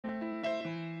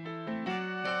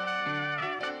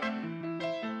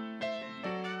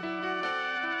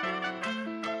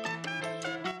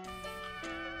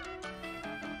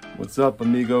What's up,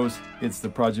 amigos? It's the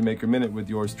Prodigy Maker Minute with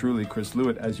yours truly, Chris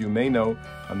Lewitt. As you may know,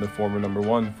 I'm the former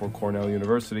 #1 for Cornell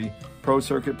University, pro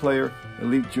circuit player,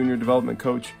 elite junior development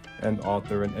coach, and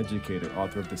author and educator,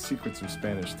 author of The Secrets of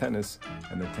Spanish Tennis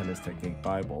and the Tennis Technique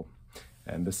Bible.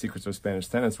 And The Secrets of Spanish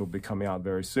Tennis will be coming out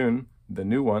very soon. The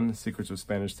new one, Secrets of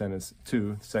Spanish Tennis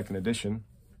 2, second edition.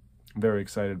 I'm very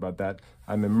excited about that.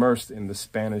 I'm immersed in the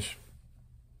Spanish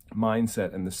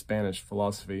mindset and the Spanish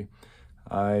philosophy.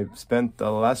 I spent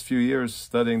the last few years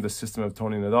studying the system of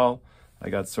Toni Nadal. I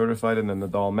got certified in the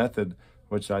Nadal method,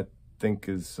 which I think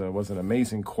was an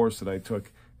amazing course that I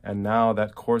took. And now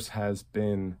that course has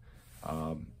been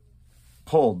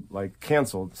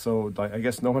canceled. So I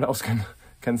guess no one else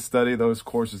can study those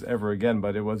courses ever again.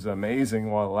 But it was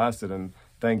amazing while it lasted. And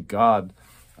thank God,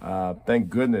 thank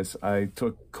goodness, I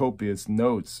took copious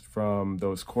notes from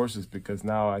those courses, because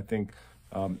now I think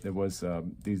these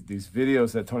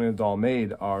videos that Toni Nadal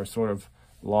made are sort of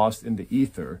lost in the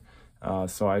ether.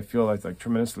 So I feel like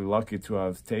tremendously lucky to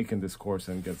have taken this course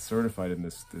and get certified in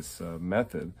this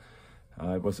method.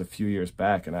 It was a few years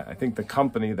back, and I think the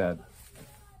company that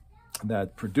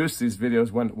produced these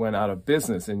videos went out of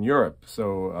business in Europe.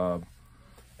 So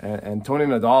and Toni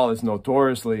Nadal is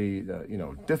notoriously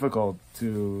difficult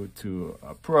to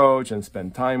approach and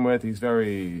spend time with. He's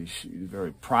very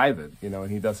private, and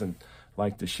he doesn't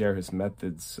like to share his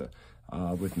methods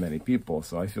with many people.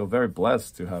 So I feel very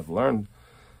blessed to have learned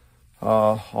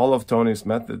all of Toni's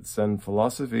methods and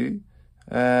philosophy.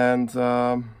 And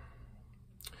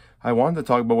I wanted to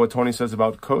talk about what Toni says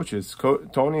about coaches.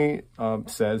 Toni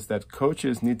says that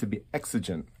coaches need to be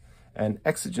exigent. And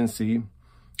exigency,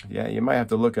 yeah, you might have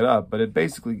to look it up, but it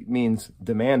basically means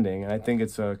demanding. And I think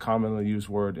it's a commonly used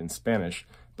word in Spanish,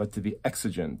 but to be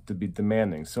exigent, to be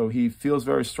demanding. So he feels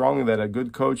very strongly that a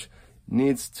good coach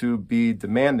needs to be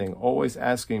demanding, always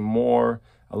asking more,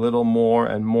 a little more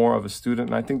and more of a student.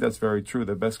 And I think that's very true.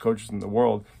 The best coaches in the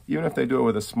world, even if they do it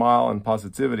with a smile and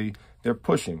positivity, they're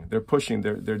pushing,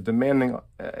 they're demanding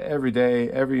every day,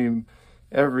 every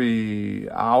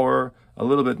hour, a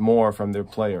little bit more from their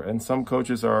player. And some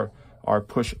coaches are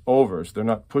pushovers. They're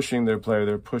not pushing their player,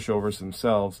 they're pushovers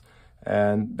themselves.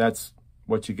 And that's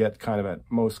what you get kind of at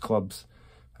most clubs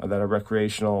that are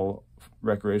recreationally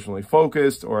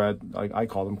focused, or at, like I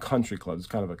call them, country clubs,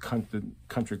 kind of a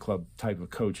country club type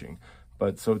of coaching.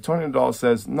 But so Toni Nadal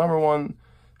says, #1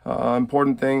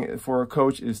 important thing for a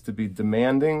coach is to be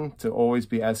demanding, to always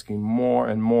be asking more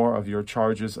and more of your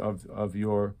charges of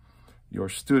your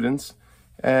students.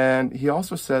 And he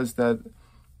also says that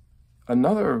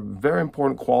another very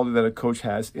important quality that a coach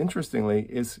has, interestingly,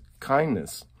 is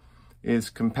kindness,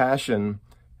 is compassion,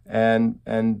 and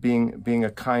being a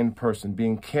kind person,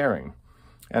 being caring.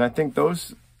 And I think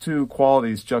those two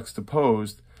qualities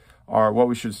juxtaposed are what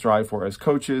we should strive for as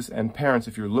coaches and parents.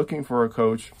 If you're looking for a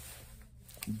coach,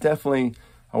 definitely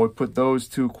I would put those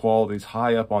two qualities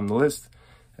high up on the list.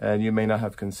 And you may not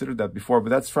have considered that before, but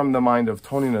that's from the mind of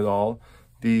Toni Nadal,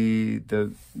 the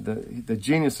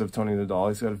genius of Toni Nadal.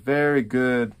 He's got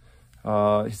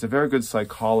he's a very good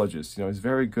psychologist. He's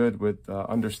very good with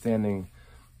understanding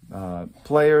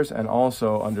players and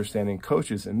also understanding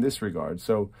coaches in this regard.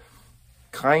 So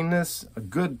kindness, a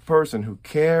good person who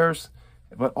cares,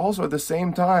 but also at the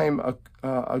same time,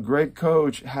 a great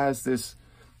coach has this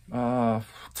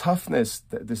toughness,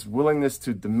 this willingness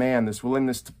to demand, this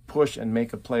willingness to push and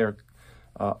make a player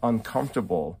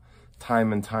uncomfortable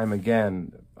time and time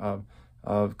again. A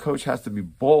coach has to be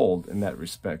bold in that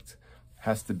respect,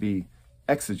 has to be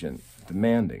exigent,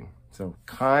 demanding. So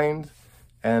kind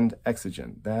and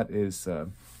exigent, that is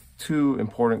two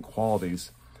important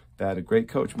qualities that a great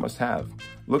coach must have.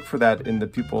 Look for that in the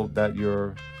people that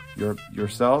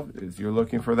yourself, if you're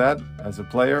looking for that as a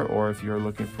player, or if you're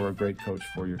looking for a great coach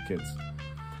for your kids.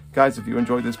 Guys, if you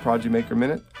enjoyed this Prodigy Maker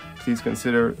Minute, please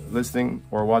consider listening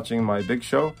or watching my big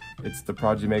show. It's the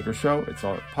Prodigy Maker Show. It's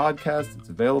a podcast. It's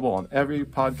available on every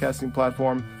podcasting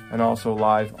platform and also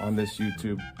live on this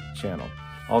YouTube channel.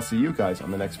 I'll see you guys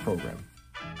on the next program.